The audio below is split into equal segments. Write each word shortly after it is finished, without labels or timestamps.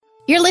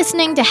You're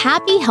listening to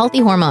Happy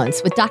Healthy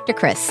Hormones with Dr.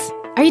 Chris.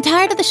 Are you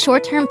tired of the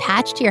short-term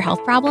patch to your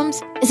health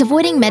problems? Is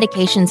avoiding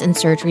medications and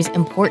surgeries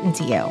important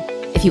to you?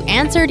 If you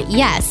answered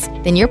yes,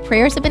 then your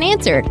prayers have been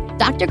answered.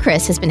 Dr.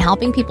 Chris has been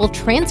helping people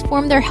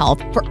transform their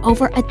health for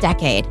over a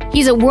decade.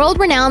 He's a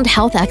world-renowned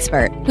health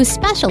expert who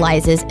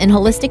specializes in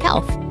holistic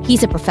health.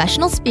 He's a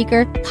professional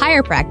speaker,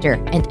 chiropractor,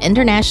 and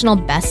international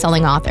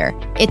best-selling author.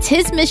 It's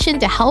his mission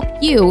to help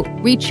you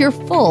reach your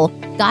full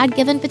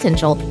God-given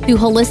potential through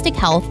holistic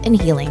health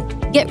and healing.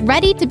 Get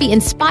ready to be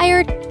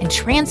inspired and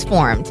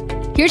transformed.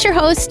 Here's your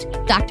host,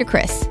 Dr.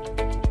 Chris.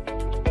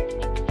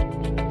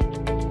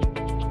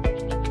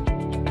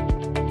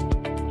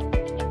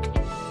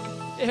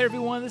 Hey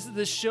everyone, this is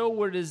the show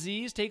where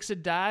disease takes a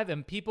dive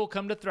and people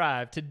come to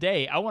thrive.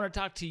 Today, I want to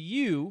talk to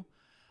you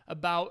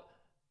about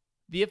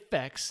the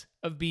effects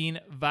of being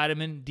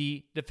vitamin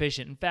D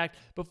deficient. In fact,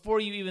 before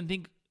you even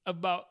think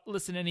about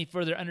listening any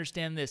further,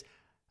 understand this.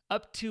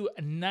 Up to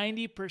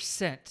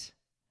 90%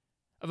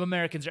 of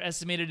Americans are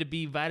estimated to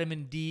be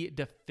vitamin D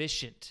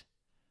deficient.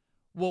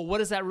 Well, what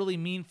does that really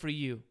mean for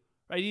you?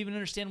 Right? You even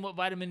understand what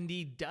vitamin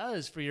D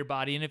does for your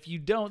body. And if you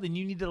don't, then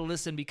you need to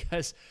listen,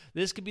 because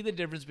this could be the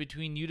difference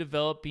between you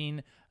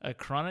developing a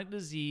chronic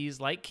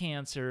disease like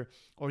cancer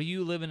or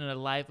you living in a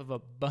life of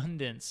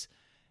abundance.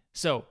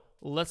 So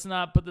let's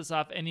not put this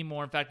off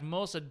anymore. In fact,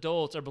 most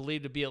adults are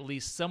believed to be at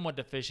least somewhat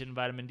deficient in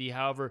vitamin D.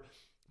 However,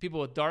 people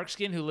with dark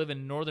skin who live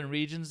in northern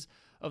regions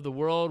of the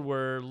world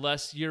where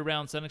less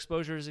year-round sun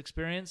exposure is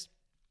experienced,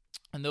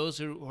 and those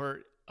who are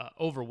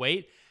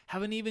overweight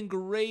have an even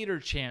greater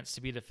chance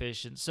to be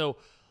deficient. So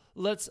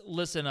let's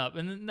listen up.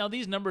 And now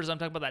these numbers, I'm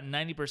talking about that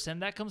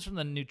 90%, that comes from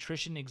the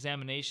Nutrition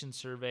Examination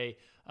Survey,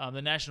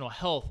 the National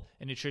Health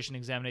and Nutrition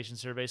Examination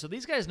Survey. So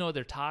these guys know what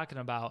they're talking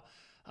about.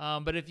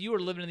 But if you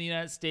are living in the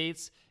United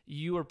States,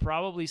 you are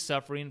probably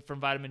suffering from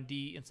vitamin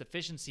D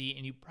insufficiency,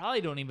 and you probably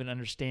don't even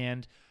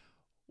understand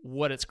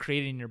what it's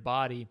creating in your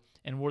body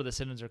and where the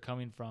symptoms are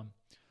coming from.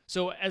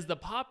 So as the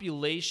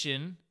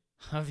population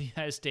of the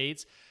United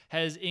States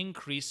has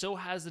increased, so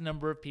has the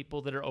number of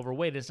people that are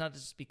overweight. It's not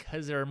just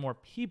because there are more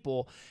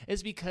people,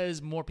 it's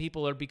because more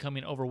people are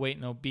becoming overweight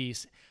and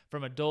obese,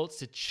 from adults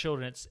to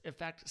children. It's, in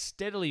fact,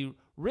 steadily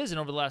risen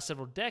over the last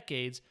several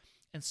decades,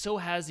 and so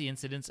has the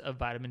incidence of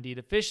vitamin D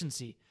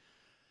deficiency.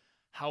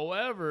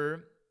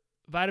 However,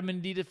 vitamin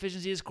D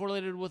deficiency is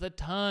correlated with a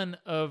ton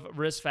of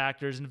risk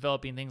factors in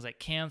developing things like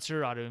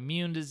cancer,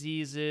 autoimmune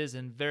diseases,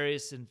 and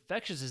various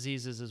infectious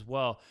diseases as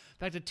well. In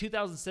fact, a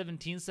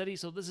 2017 study,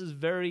 so this is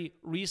very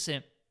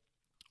recent,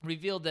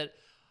 revealed that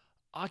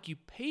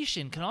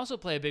occupation can also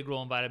play a big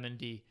role in vitamin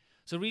D.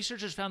 So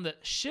researchers found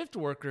that shift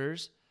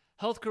workers,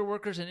 healthcare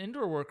workers, and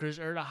indoor workers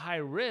are at a high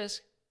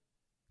risk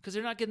because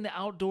they're not getting the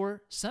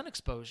outdoor sun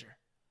exposure.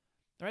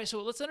 All right,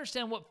 so let's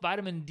understand what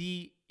vitamin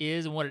D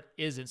is and what it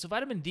isn't. So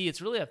vitamin D,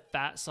 it's really a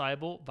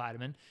fat-soluble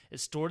vitamin.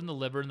 It's stored in the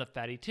liver and the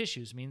fatty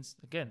tissues. It means,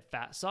 again,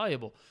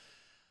 fat-soluble.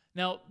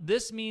 Now,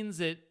 this means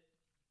that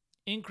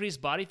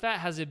increased body fat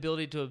has the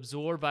ability to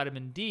absorb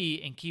vitamin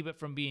D and keep it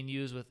from being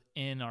used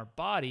within our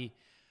body.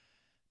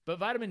 But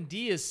vitamin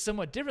D is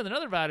somewhat different than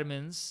other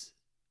vitamins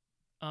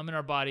in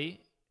our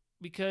body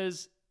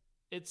because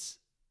it's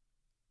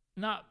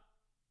not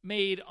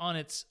made on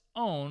its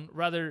own,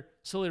 rather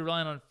solely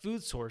relying on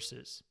food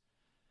sources.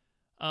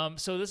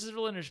 So this is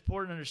really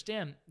important to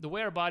understand. The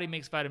way our body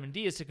makes vitamin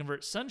D is to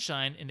convert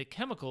sunshine into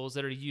chemicals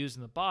that are used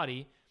in the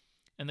body,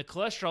 and the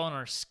cholesterol in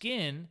our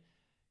skin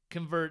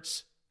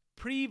converts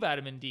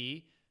pre-vitamin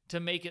D to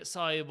make it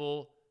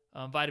soluble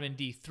vitamin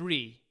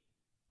D3,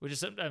 which is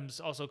sometimes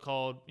also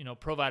called,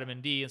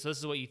 provitamin D. And so this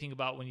is what you think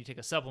about when you take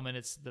a supplement.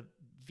 It's the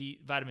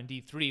vitamin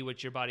D3,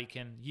 which your body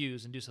can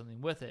use and do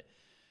something with it.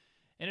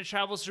 And it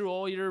travels through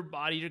all your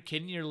body, your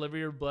kidney, your liver,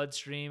 your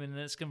bloodstream, and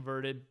then it's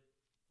converted.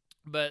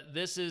 But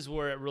this is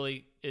where it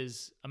really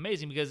is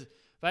amazing, because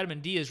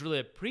vitamin D is really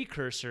a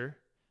precursor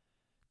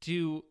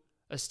to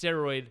a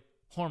steroid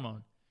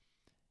hormone.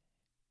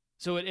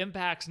 So it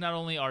impacts not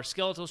only our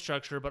skeletal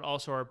structure, but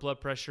also our blood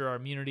pressure, our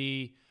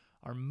immunity,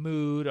 our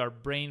mood, our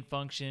brain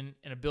function,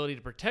 and ability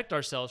to protect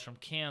ourselves from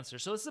cancer.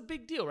 So it's a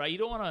big deal, right? You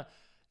don't want to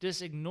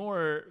just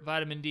ignore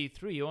vitamin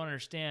D3. You want to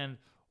understand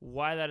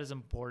why that is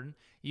important.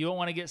 You don't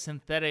want to get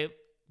synthetic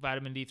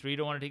vitamin D3. You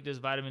don't want to take just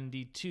vitamin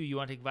D2. You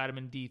want to take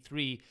vitamin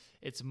D3.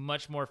 It's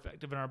much more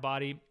effective in our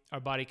body.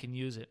 Our body can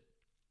use it.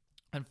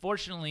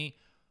 Unfortunately,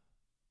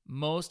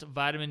 most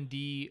vitamin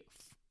D,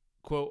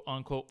 quote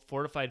unquote,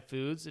 fortified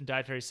foods and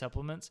dietary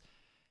supplements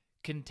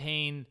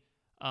contain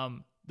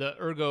the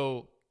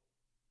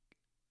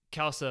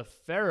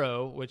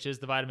ergocalciferol, which is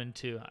the vitamin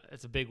 2.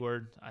 It's a big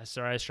word. I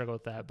struggle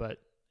with that, but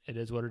it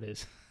is what it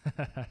is.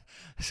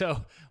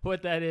 So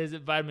what that is,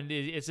 vitamin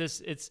D,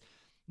 it's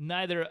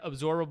neither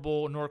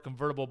absorbable nor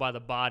convertible by the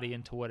body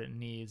into what it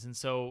needs. And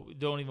so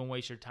don't even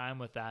waste your time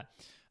with that.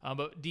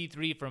 But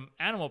D3 from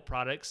animal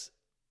products,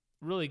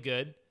 really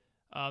good.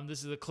 This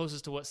is the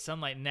closest to what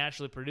sunlight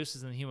naturally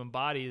produces in the human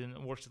body, and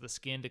it works with the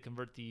skin to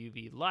convert the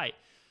UV light.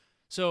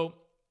 So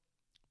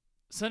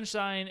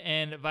sunshine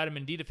and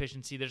vitamin D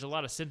deficiency, there's a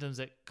lot of symptoms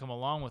that come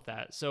along with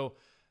that. So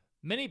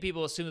Many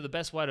people assume that the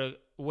best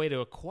way to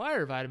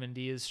acquire vitamin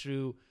D is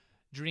through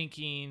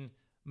drinking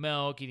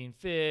milk, eating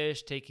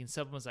fish, taking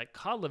supplements like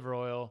cod liver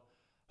oil.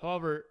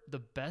 However, the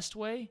best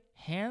way,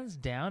 hands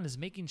down, is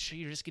making sure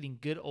you're just getting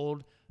good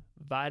old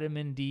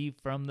vitamin D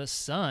from the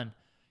sun.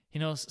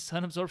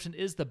 Sun absorption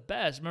is the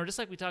best. Remember, just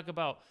like we talk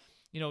about,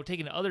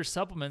 taking other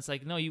supplements,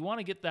 like, no, you want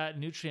to get that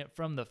nutrient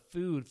from the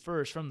food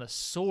first, from the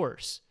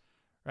source,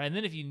 right? And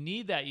then if you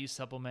need that, you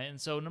supplement. And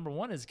so number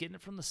one is getting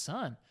it from the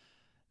sun,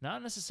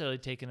 not necessarily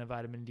taking a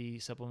vitamin D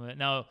supplement.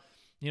 Now,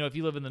 if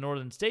you live in the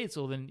northern states,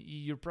 well, then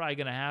you're probably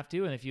going to have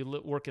to. And if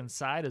you work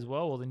inside as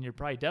well, then you're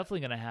probably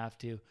definitely going to have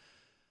to.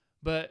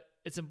 But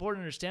it's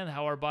important to understand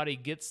how our body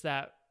gets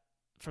that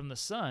from the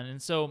sun.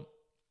 And so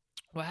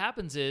what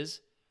happens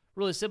is,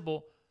 really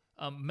simple,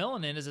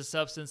 melanin is a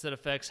substance that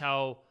affects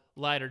how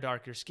light or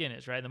dark your skin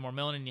is, right? The more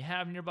melanin you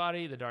have in your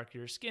body, the darker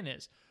your skin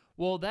is.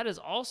 Well, that is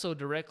also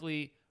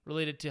directly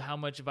related to how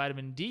much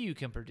vitamin D you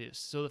can produce.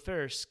 So the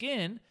fairer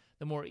skin,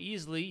 the more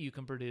easily you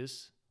can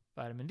produce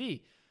vitamin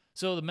D.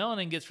 So the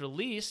melanin gets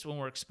released when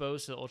we're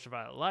exposed to the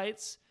ultraviolet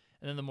lights,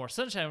 and then the more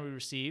sunshine we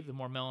receive, the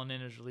more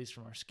melanin is released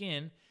from our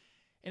skin.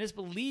 And it's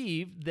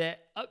believed that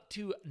up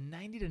to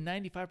 90 to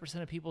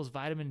 95% of people's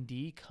vitamin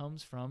D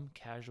comes from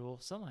casual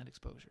sunlight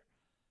exposure.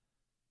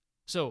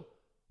 So,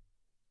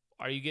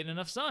 are you getting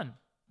enough sun?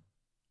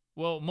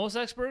 Well, most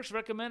experts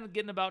recommend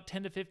getting about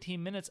 10 to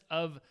 15 minutes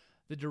of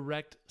the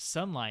direct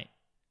sunlight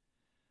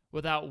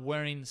without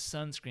wearing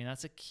sunscreen.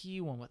 That's a key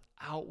one,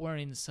 without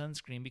wearing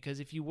sunscreen, because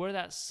if you wear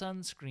that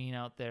sunscreen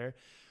out there,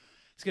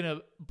 it's going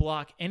to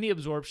block any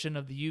absorption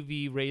of the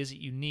UV rays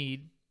that you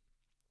need.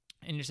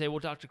 And you say, well,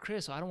 Dr.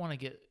 Chris, I don't want to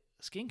get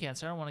skin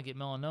cancer. I don't want to get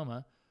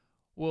melanoma.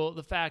 Well,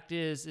 the fact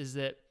is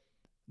that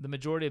the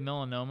majority of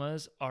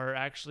melanomas are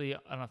actually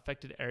on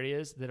affected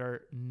areas that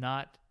are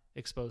not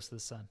exposed to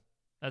the sun.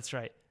 That's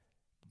right.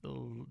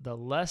 The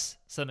less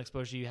sun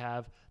exposure you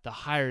have, the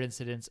higher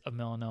incidence of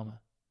melanoma.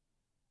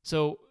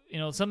 So,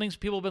 some things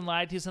people have been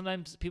lied to.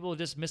 Sometimes people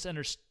just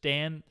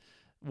misunderstand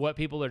what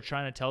people are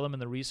trying to tell them in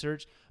the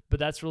research, but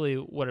that's really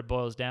what it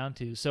boils down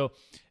to. So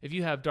if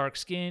you have dark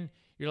skin,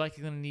 you're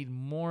likely going to need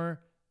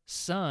more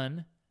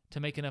sun to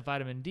make enough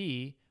vitamin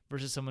D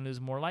versus someone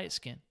who's more light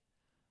skin.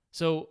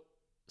 So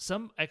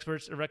some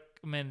experts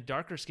recommend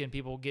darker skin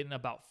people getting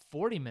about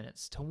 40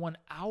 minutes to 1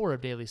 hour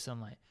of daily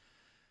sunlight.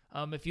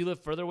 If you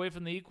live further away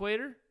from the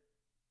equator,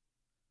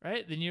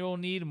 right, then you'll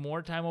need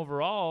more time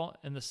overall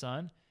in the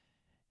sun.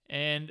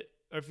 And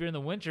if you're in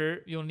the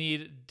winter, you'll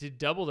need to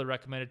double the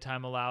recommended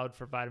time allowed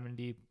for vitamin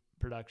D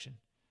production.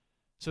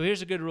 So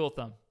here's a good rule of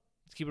thumb.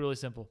 Let's keep it really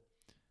simple.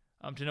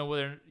 To know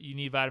whether you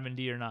need vitamin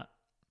D or not.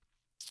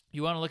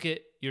 You want to look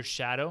at your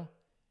shadow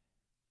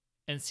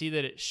and see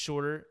that it's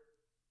shorter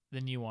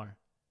than you are.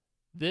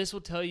 This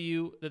will tell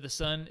you that the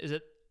sun is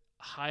at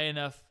high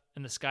enough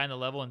in the sky and the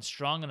level and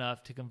strong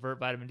enough to convert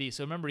vitamin D.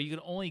 So remember, you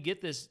can only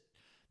get this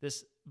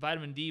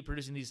vitamin D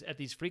producing at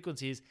these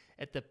frequencies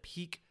at the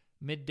peak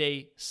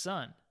midday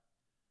sun.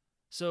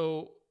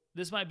 So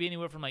this might be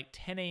anywhere from like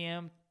 10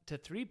 a.m. to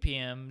 3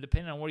 p.m.,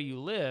 depending on where you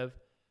live.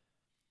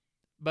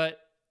 But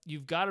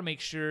you've got to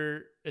make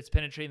sure it's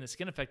penetrating the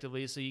skin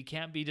effectively, so you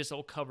can't be just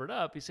all covered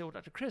up. You say, well,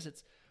 Dr. Chris,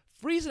 it's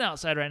freezing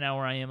outside right now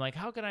where I am. Like,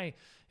 how can I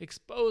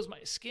expose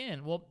my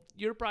skin? Well,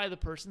 you're probably the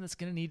person that's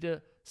going to need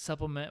to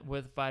supplement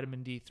with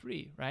vitamin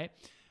D3, right?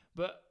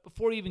 But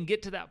before you even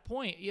get to that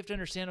point, you have to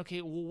understand,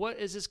 okay, well, what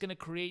is this going to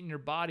create in your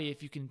body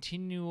if you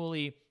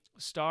continually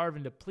starve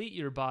and deplete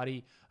your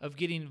body of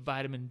getting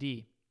vitamin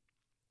D,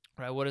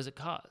 right? What does it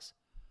cause?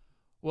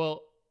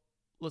 Well,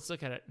 let's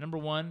look at it. Number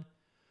one,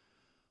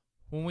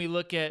 when we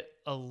look at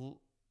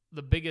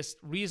the biggest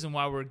reason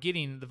why we're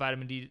getting the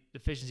vitamin D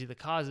deficiency, the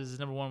causes is,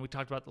 number one, we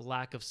talked about the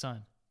lack of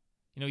sun.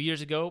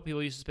 Years ago,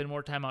 people used to spend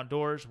more time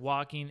outdoors,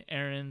 walking,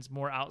 errands,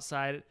 more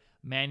outside,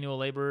 manual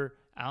labor,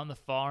 out in the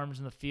farms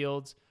and the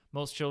fields.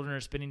 Most children are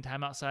spending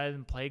time outside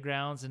in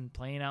playgrounds and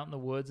playing out in the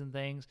woods and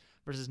things,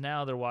 versus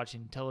now they're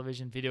watching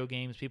television, video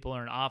games. People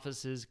are in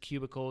offices,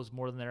 cubicles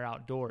more than they're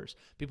outdoors.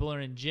 People are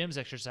in gyms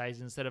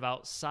exercising instead of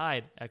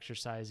outside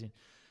exercising.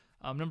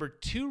 Number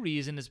two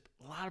reason is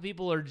a lot of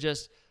people are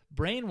just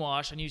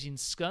brainwashed on using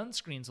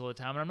sunscreens all the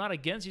time. And I'm not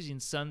against using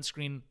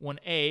sunscreen.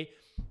 1A,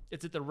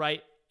 it's at the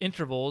right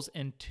intervals.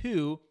 And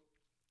 2,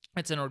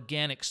 it's an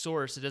organic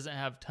source. It doesn't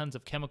have tons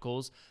of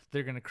chemicals that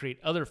are going to create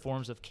other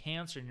forms of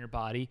cancer in your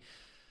body.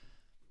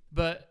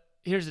 But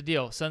here's the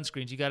deal.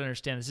 Sunscreens, you got to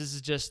understand this. This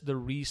is just the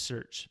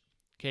research.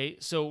 Okay,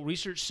 so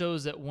research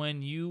shows that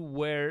when you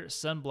wear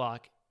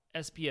sunblock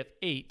SPF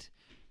 8,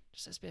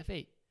 just SPF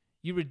 8,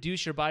 you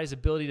reduce your body's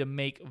ability to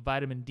make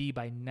vitamin D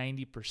by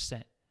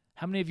 90%.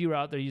 How many of you are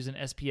out there using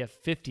SPF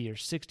 50 or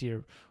 60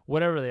 or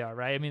whatever they are,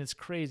 right? I mean, it's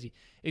crazy.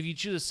 If you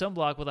choose a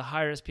sunblock with a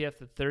higher SPF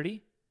than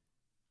 30,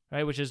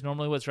 right, which is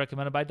normally what's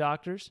recommended by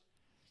doctors,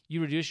 you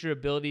reduce your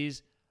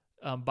abilities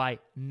by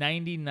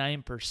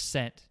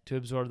 99% to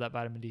absorb that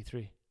vitamin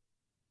D3.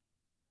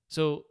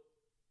 So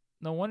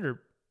no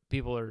wonder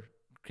people are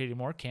creating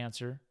more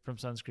cancer from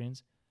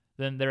sunscreens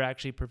than they're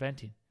actually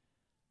preventing.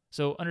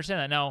 So understand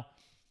that. Now,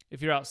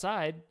 if you're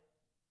outside,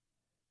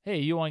 hey,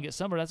 you want to get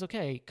sunburned, that's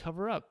okay.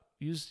 Cover up.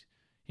 Use,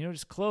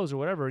 just clothes or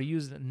whatever.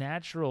 Use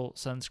natural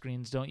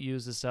sunscreens. Don't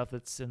use the stuff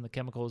that's in the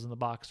chemicals in the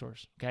box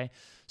stores, okay?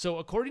 So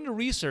according to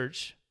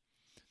research,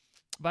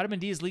 vitamin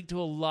D is linked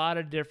to a lot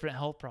of different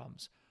health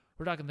problems.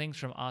 We're talking things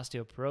from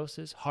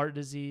osteoporosis, heart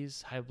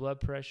disease, high blood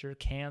pressure,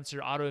 cancer,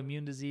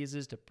 autoimmune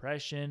diseases,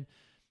 depression,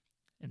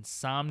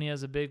 insomnia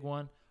is a big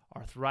one,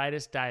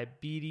 arthritis,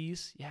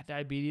 diabetes. Yeah,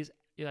 diabetes.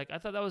 You're like, I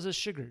thought that was a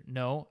sugar.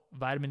 No,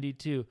 vitamin D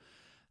too.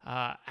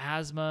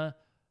 Asthma,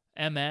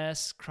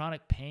 MS,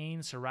 chronic pain,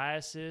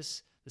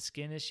 psoriasis, the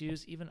skin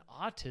issues, even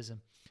autism.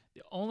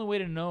 The only way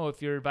to know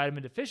if you're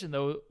vitamin deficient,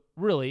 though,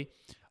 really,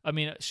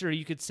 sure,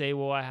 you could say,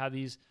 well, I have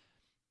these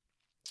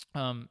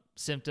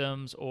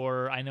symptoms,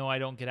 or I know I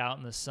don't get out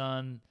in the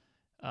sun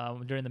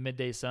during the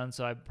midday sun,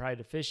 so I'm probably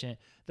deficient.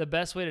 The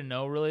best way to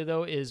know, really,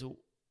 though, is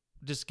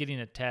just getting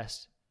a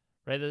test,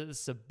 right? This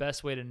is the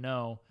best way to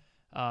know.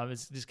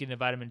 Is just getting a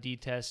vitamin D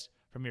test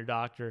from your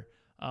doctor.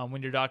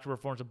 When your doctor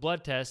performs a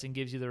blood test and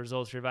gives you the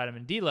results for your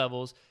vitamin D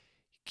levels,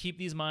 keep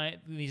these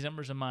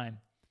numbers in mind.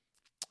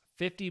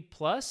 50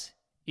 plus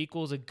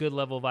equals a good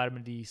level of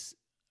vitamin D.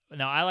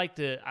 Now, I like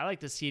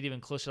to see it even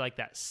closer, like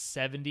that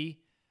 70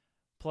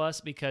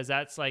 plus, because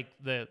that's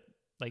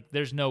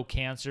there's no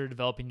cancer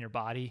developing in your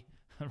body,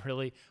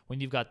 really, when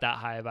you've got that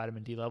high of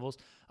vitamin D levels.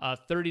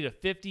 30 to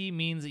 50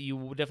 means that you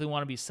definitely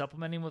want to be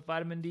supplementing with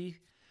vitamin D.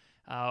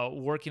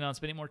 Working on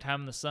spending more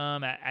time in the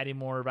sun, adding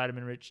more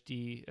vitamin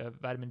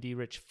D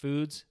rich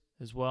foods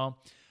as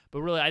well.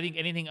 But really, I think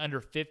anything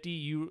under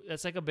 50,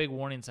 that's like a big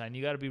warning sign.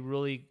 You got to be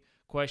really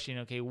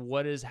questioning, okay,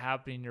 what is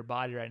happening in your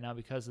body right now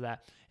because of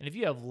that? And if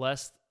you have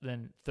less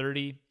than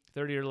 30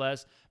 or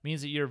less,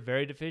 means that you're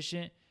very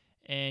deficient,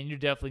 and you're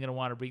definitely going to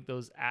want to bring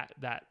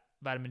that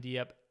vitamin D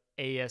up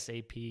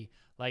ASAP.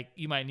 Like,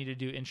 you might need to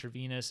do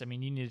intravenous. You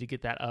need to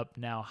get that up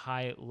now,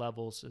 high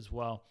levels as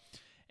well.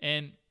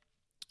 And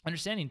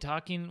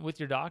talking with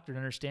your doctor and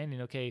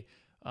understanding, okay,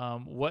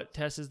 what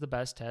test is the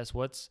best test,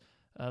 what's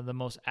the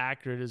most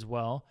accurate as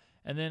well,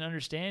 and then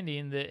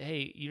understanding that,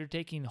 hey, you're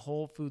taking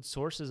whole food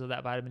sources of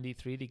that vitamin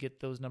D3 to get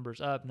those numbers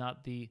up,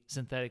 not the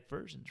synthetic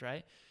versions,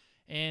 right?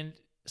 And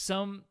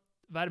some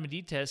vitamin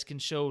D tests can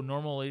show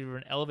normal or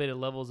even elevated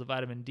levels of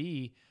vitamin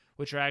D,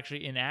 which are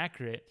actually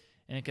inaccurate,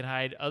 and it can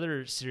hide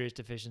other serious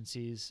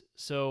deficiencies.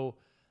 So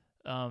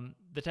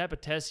the type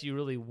of tests you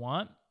really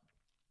want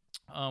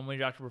when your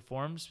doctor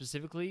performs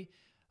specifically,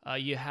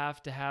 you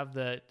have to have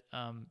the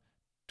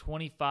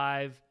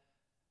 25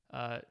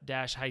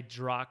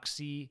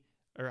 hydroxy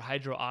or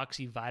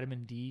hydroxy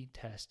vitamin D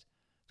test.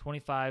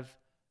 25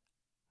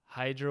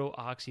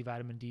 hydroxy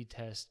vitamin D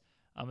test.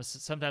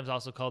 It's sometimes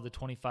also called the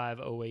 25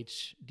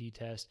 OHD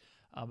test,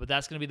 but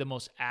that's going to be the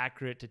most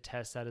accurate to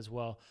test that as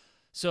well.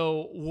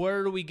 So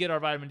where do we get our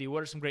vitamin D?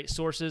 What are some great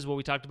sources? Well,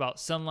 we talked about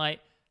sunlight,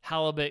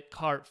 halibut,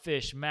 carp,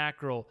 fish,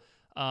 mackerel,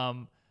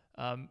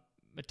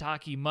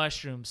 maitake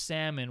mushroom,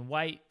 salmon,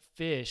 white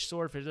fish,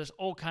 swordfish. There's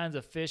all kinds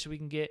of fish we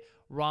can get.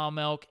 Raw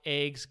milk,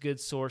 eggs, good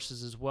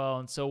sources as well.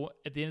 And so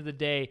at the end of the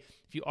day,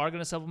 if you are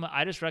going to supplement,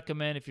 I just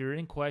recommend, if you're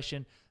in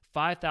question,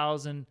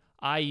 5,000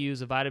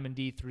 IUs of vitamin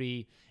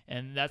D3.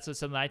 And that's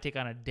something I take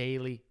on a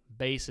daily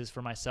basis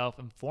for myself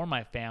and for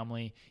my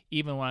family,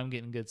 even when I'm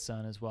getting good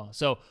sun as well.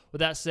 So with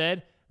that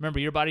said, remember,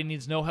 your body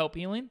needs no help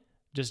healing,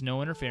 just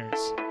no interference.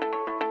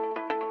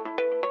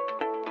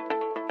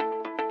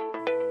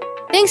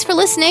 Thanks for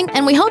listening,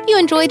 and we hope you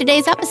enjoyed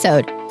today's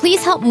episode.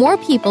 Please help more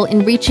people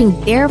in reaching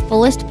their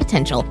fullest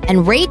potential,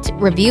 and rate,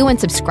 review, and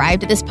subscribe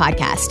to this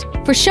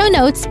podcast. For show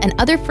notes and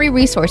other free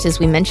resources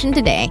we mentioned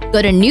today,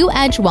 go to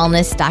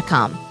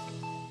newedgewellness.com.